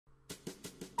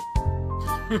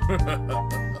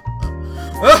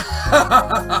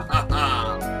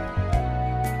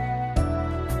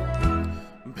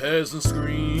Peasants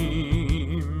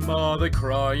scream, are they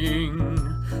crying?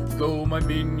 Go my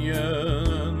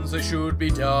minions, they should be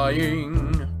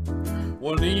dying.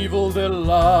 One evil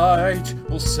delight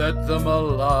will set them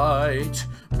alight,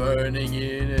 burning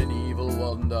in an evil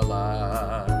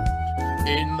wonderland.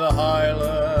 In the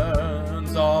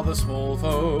highlands are the small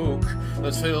folk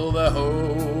that fill their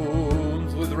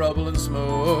homes with rubble and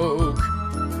smoke.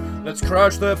 Let's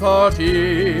crash their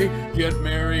party, get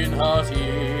merry and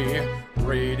hearty,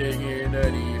 raiding in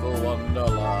an evil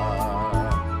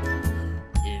wonderland.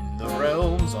 In the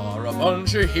realms are a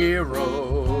bunch of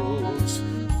heroes,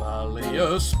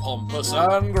 valiant, pompous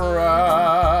and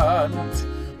grand.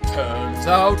 Turns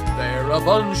out they're a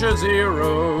bunch of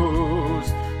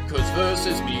zeros, 'cause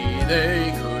versus me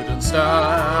they couldn't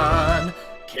stand.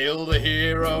 Kill the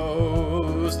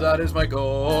heroes, that is my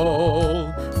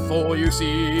goal, for you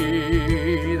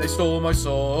see, they stole my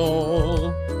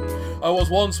soul. I was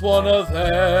once one of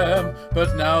them,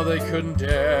 but now they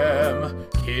condemn,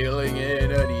 killing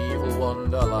in an evil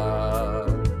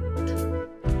wonderland.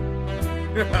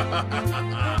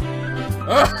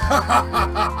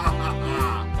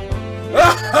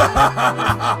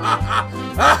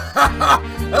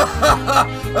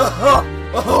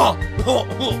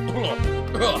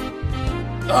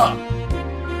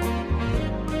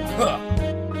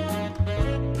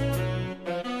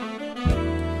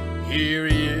 Here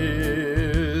he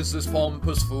is, this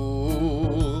pompous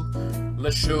fool.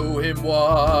 Let's show him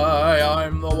why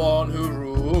I'm the one who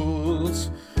rules.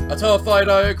 A tough fight,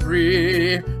 I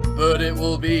agree, but it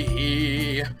will be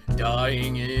he,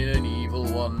 dying in an evil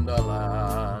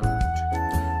wonderland.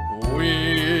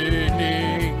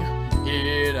 Winning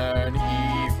in an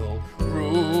evil,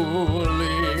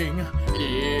 ruling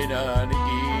in an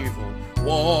evil,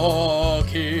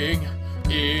 walking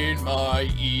in my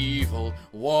evil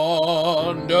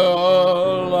wonderland.